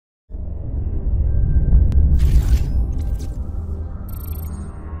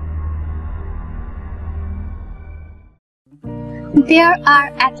There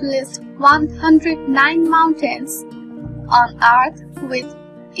are at least 109 mountains on Earth with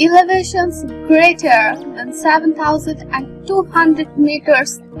elevations greater than 7,200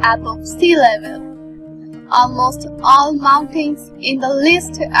 meters above sea level. Almost all mountains in the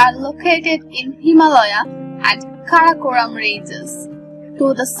list are located in Himalaya and Karakoram ranges,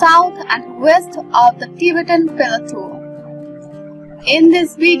 to the south and west of the Tibetan Plateau. In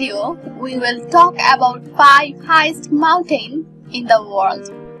this video, we will talk about 5 highest mountains in the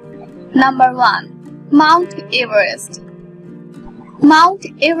world. Number 1. Mount Everest. Mount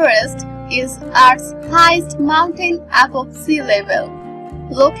Everest is Earth's highest mountain above sea level,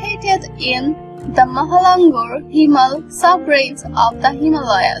 located in the Mahalangur Himal subrange of the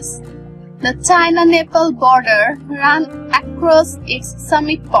Himalayas. The China-Nepal border runs across its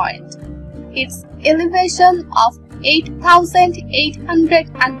summit point. Its elevation of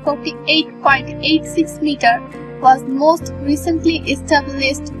 8,848.86 meters was most recently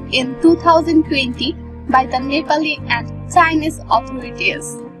established in 2020 by the Nepali and Chinese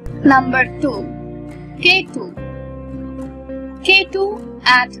authorities. Number 2. K2. K2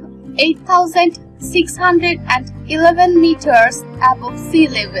 at 8,611 meters above sea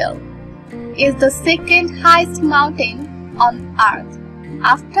level is the second highest mountain on Earth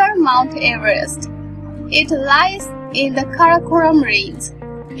after Mount Everest. It lies in the Karakoram range,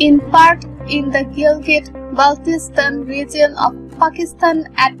 in part in the Gilgit-Baltistan region of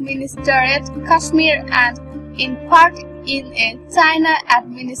Pakistan-administered Kashmir and in part in a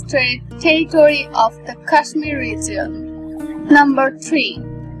China-administered territory of the Kashmir region. Number 3.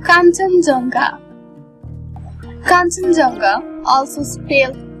 Kanchenjunga. Kanchenjunga, also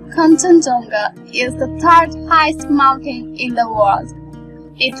spelled Kanchenjunga, is the third highest mountain in the world.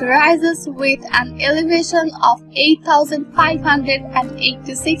 It rises with an elevation of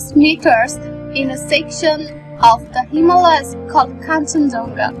 8,586 meters in a section of the Himalayas called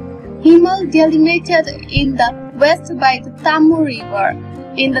Kanchenjunga. Himal delimited in the west by the Tamu River,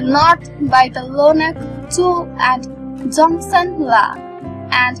 in the north by the Lonak Chu and Jongsan La,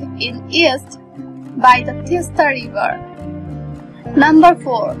 and in east by the Tista River. Number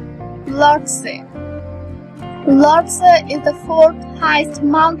 4. Lhotse. Lhotse is the fourth highest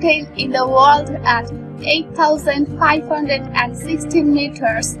mountain in the world at 8,516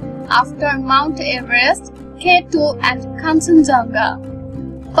 meters after Mount Everest, K2 and Kanchenjunga.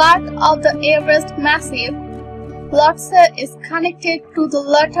 Part of the Everest massif, Lhotse is connected to the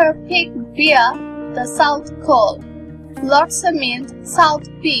latter peak via the South Col. Lhotse means South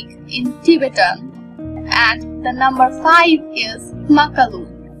Peak in Tibetan. And the number 5 is Makalu.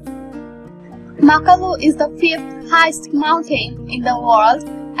 Makalu is the fifth highest mountain in the world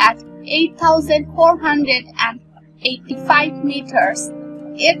at 8,485 meters.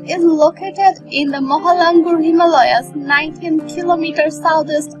 It is located in the Mahalangur Himalayas, 19 kilometers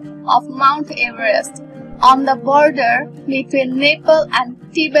southeast of Mount Everest, on the border between Nepal and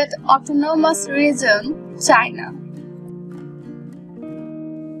Tibet Autonomous Region, China.